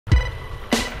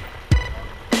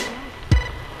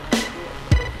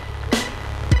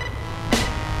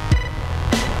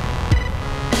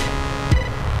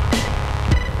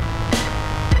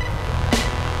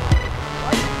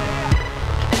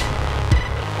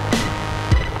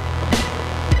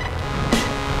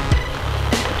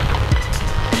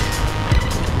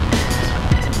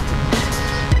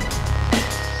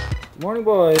Morning,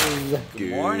 boys.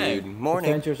 Good morning. The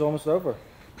adventure's almost over.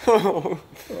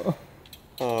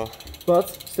 But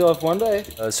still have one day.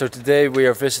 So today we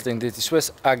are visiting Duty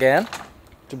Swiss again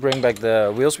to bring back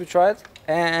the wheels we tried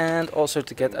and also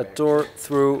to get a tour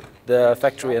through the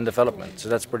factory and development. So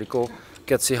that's pretty cool.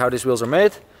 Get to see how these wheels are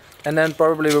made. And then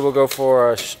probably we will go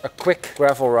for a quick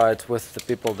gravel ride with the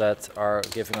people that are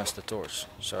giving us the tours.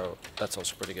 So that's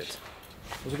also pretty good.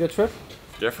 Was it a good trip?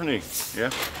 Definitely, yeah.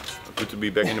 Good to be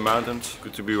back in the mountains.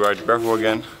 Good to be riding gravel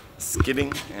again.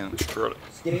 Skidding and twirling.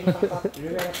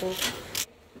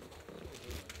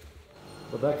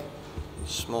 We're back.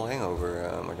 Small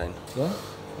hangover, Martijn. Yeah?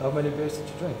 How many beers did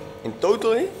you drink? In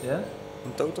total? Yeah?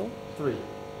 In total? 3.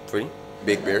 3?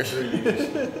 Big beers.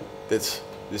 That's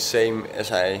the same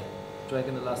as I Drank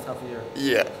in the last half a year.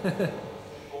 Yeah.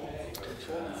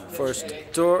 First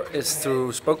tour is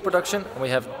through spoke production. We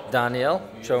have Daniel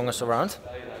showing us around.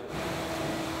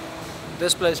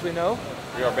 This place we know.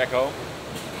 We are back home.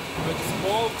 But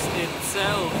spokes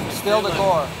itself is Still the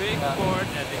core. A big part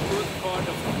and a good part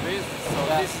of the business. So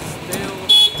this is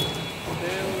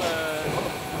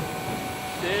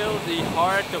still the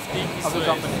heart of the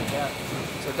company. Yeah.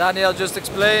 So Daniel just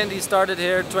explained he started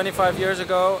here 25 years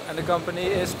ago and the company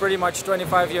is pretty much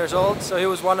 25 years old. So he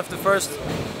was one of the first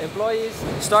employees.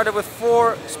 He started with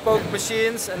 4 spoke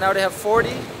machines and now they have 40.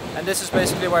 And this is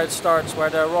basically where it starts, where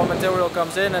the raw material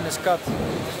comes in and is cut.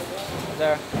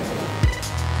 There.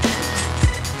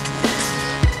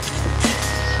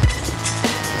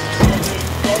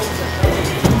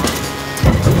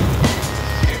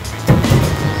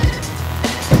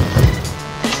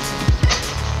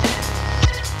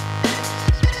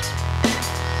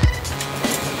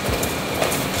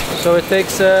 So it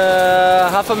takes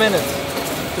half a minute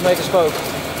to make a spoke.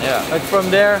 Yeah. Like from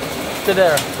there to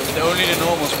there. Only the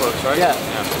normal spokes, right? Yeah.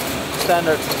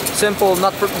 Standard. Simple,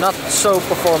 not so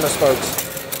performance spokes.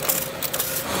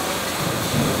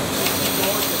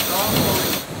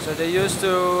 So they used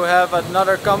to have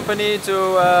another company to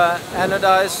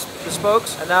anodize the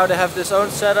spokes and now they have this own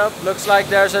setup. Looks like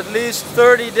there's at least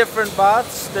 30 different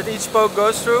baths that each spoke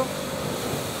goes through.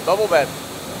 Double bed.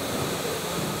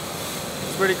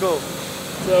 It's pretty cool.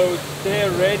 So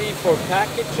they're ready for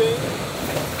packaging.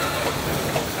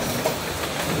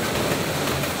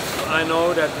 I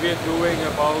know that we're doing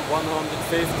about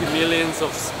 150 millions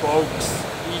of spokes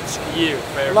each year.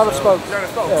 A lot of spokes.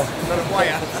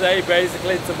 Yeah. Say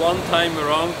basically it's a one time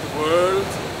around the world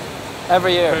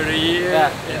Every year. per year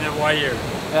Yeah. in a wire.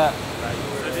 Yeah.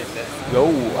 Go!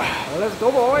 Well, let's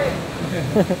go, boy!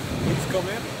 Let's come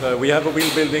in. We have a wheel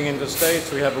building in the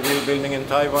States, we have a wheel building in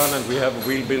Taiwan, and we have a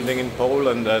wheel building in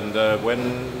Poland. And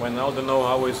when all the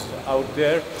know-how is out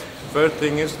there, first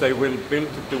thing is they will build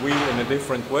the wheel in a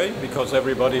different way because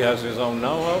everybody has his own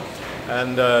know-how.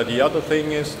 And the other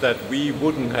thing is that we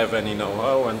wouldn't have any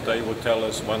know-how and they would tell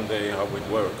us one day how it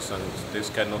works, and this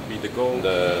cannot be the goal.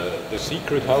 The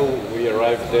secret how we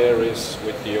arrived there is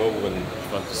with the oven.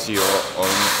 Want to see our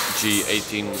own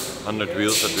G1800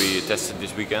 wheels that we tested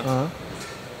this weekend.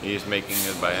 He is making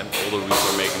it by hand. All the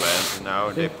wheels are making by hand. And now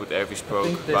they put every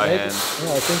spoke by hand.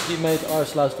 Yeah, I think he made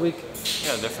ours last week.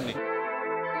 Yeah, definitely.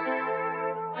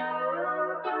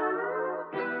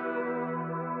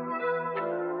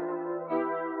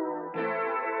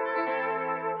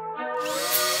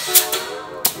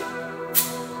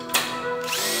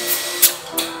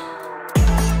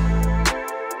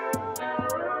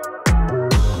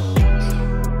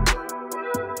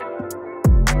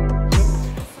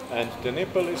 And the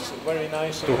nipple is very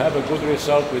nice to have a good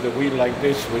result with a wheel like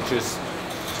this, which is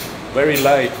very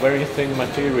light, very thin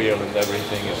material and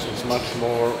everything. It's much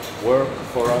more work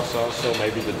for us also,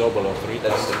 maybe the double or 3 times.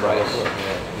 That's the price.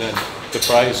 Yeah. Then the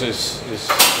price is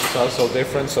also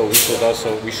different, so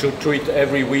we should treat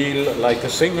every wheel like a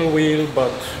single wheel,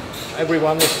 but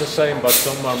everyone is the same, but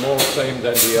some are more same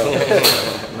than the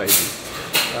other. Maybe.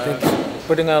 I think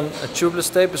putting on a tubeless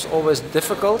tape is always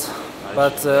difficult,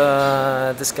 but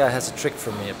this guy has a trick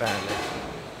for me apparently.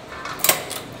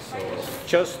 So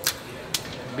just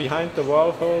behind the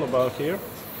valve hole, about here.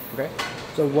 Okay.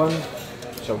 So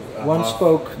one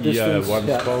spoke distance. Yeah, one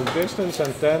spoke distance,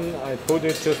 and then I put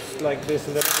it just like this,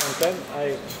 and then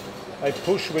I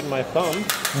push with my thumb,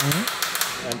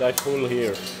 and I pull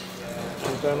here.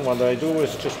 And then what I do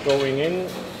is just going in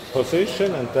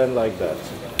position, and then like that.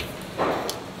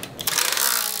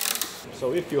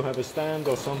 So if you have a stand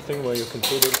or something where you can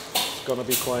put it, it's gonna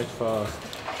be quite fast.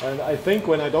 And I think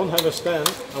when I don't have a stand,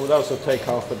 I would also take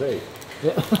half a day.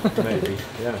 Yeah. Maybe,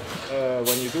 yeah.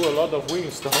 When you do a lot of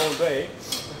wheels the whole day,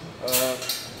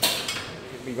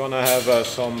 we're gonna have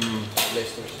some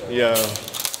blisters. Yeah.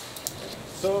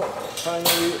 So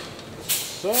finally,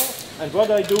 So, and what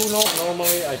I do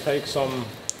normally, I take some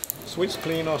Swiss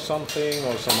clean or something,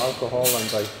 or some alcohol,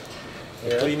 and I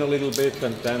clean a little bit,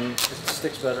 and then It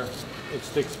sticks better. it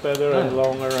sticks better and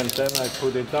longer, and then I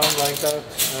put it down like that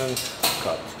and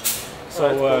cut.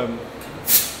 So,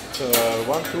 it's a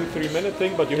 1, 2, 3 minute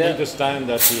thing, but you need a stand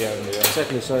at the end. Yeah.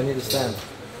 Exactly, so I need a stand.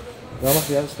 Ralph,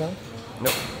 do you have a stand?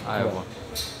 No, I have one.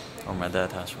 Or my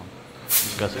dad has one.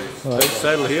 He's got it. They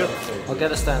sell here. I'll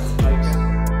get a stand.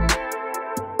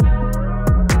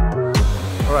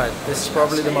 Alright, this is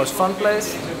probably the most fun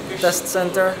place. Test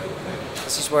center.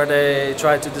 This is where they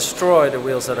try to destroy the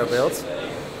wheels that are built.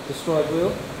 Destroyed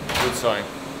wheel. Good sign.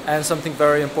 And something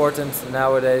very important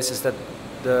nowadays is that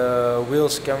the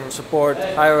wheels can support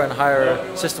higher and higher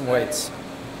system weights.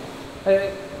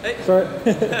 Hey, sorry.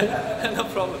 No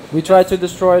problem. We tried to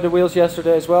destroy the wheels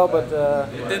yesterday as well, but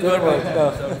It didn't work.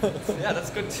 No. Yeah,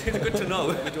 that's good. Good to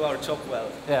know. We do our job well.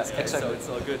 Yeah, So exactly. it's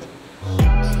all good.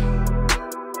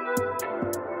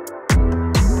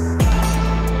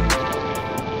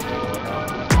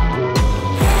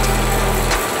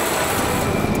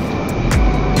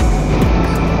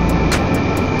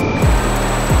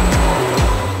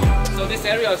 So this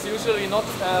area is usually not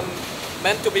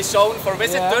meant to be shown for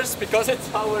visitors because it's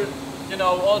our, you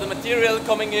know, all the material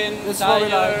coming in, This is what we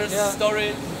like, tires, yeah.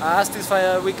 storage. I asked if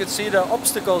we could see the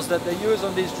obstacles that they use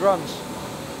on these drums.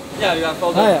 Yeah, you have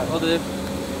all the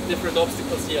different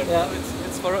obstacles here. Yeah. So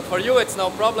it's for you, it's no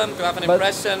problem to have an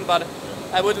impression, but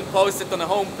I wouldn't post it on a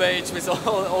homepage with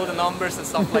all the numbers and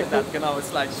stuff like that. You know,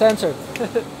 it's like Censored.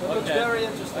 It looks very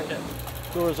interesting. Okay.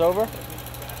 Tour is over.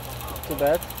 Too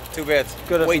bad. Too bad.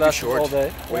 Could have Way too lasted short. all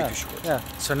day. Way Yeah. too short. Yeah.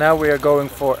 So now we are going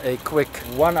for a quick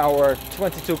 1 hour,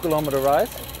 22 kilometer ride.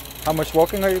 How much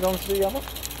walking are you going to do, Jan?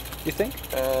 You think?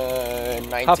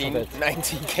 19, it.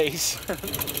 19 Ks.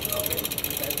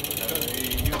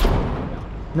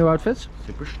 New outfits?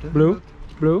 Blue?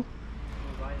 Blue?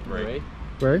 Right.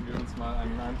 Gray?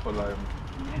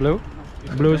 Blue?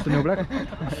 Blue is the new black.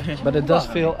 But it does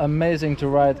feel amazing to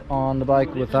ride on the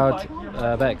bike without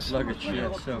bags.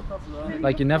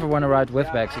 Like you never want to ride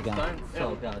with bags again.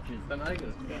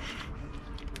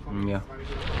 Yeah.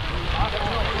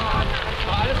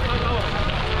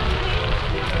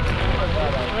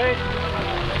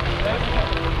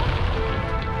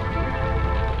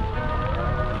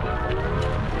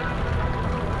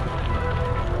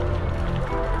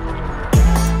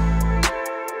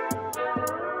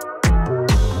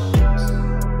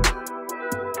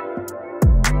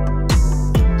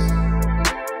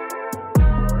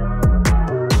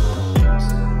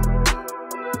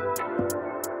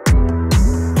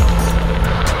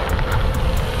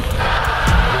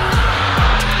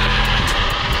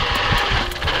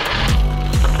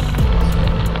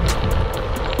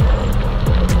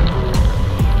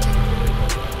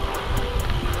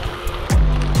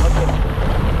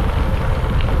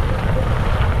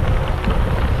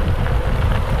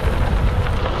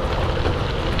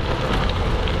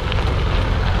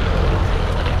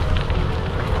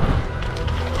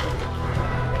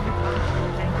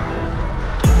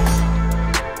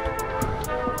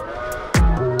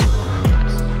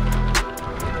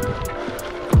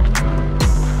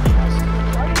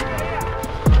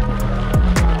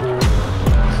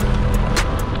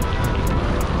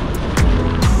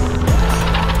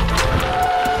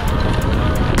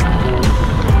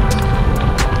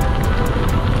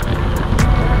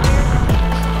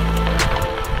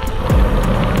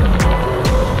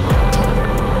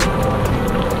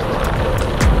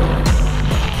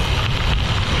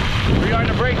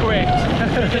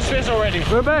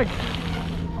 We're back!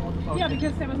 Yeah,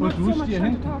 because there was not so much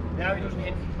time to talk.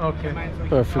 Okay.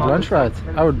 Perfect lunch ride.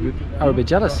 I would be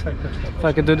jealous. If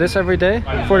I could do this every day,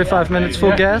 45 minutes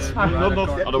full gas.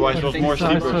 Otherwise it was more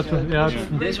steeper.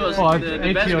 This was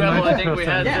the best gravel I think we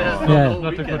had.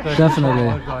 Yeah, definitely.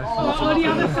 All the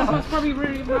other stuff was probably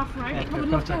really rough, right? I would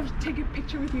love to take a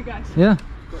picture with you guys. Yeah.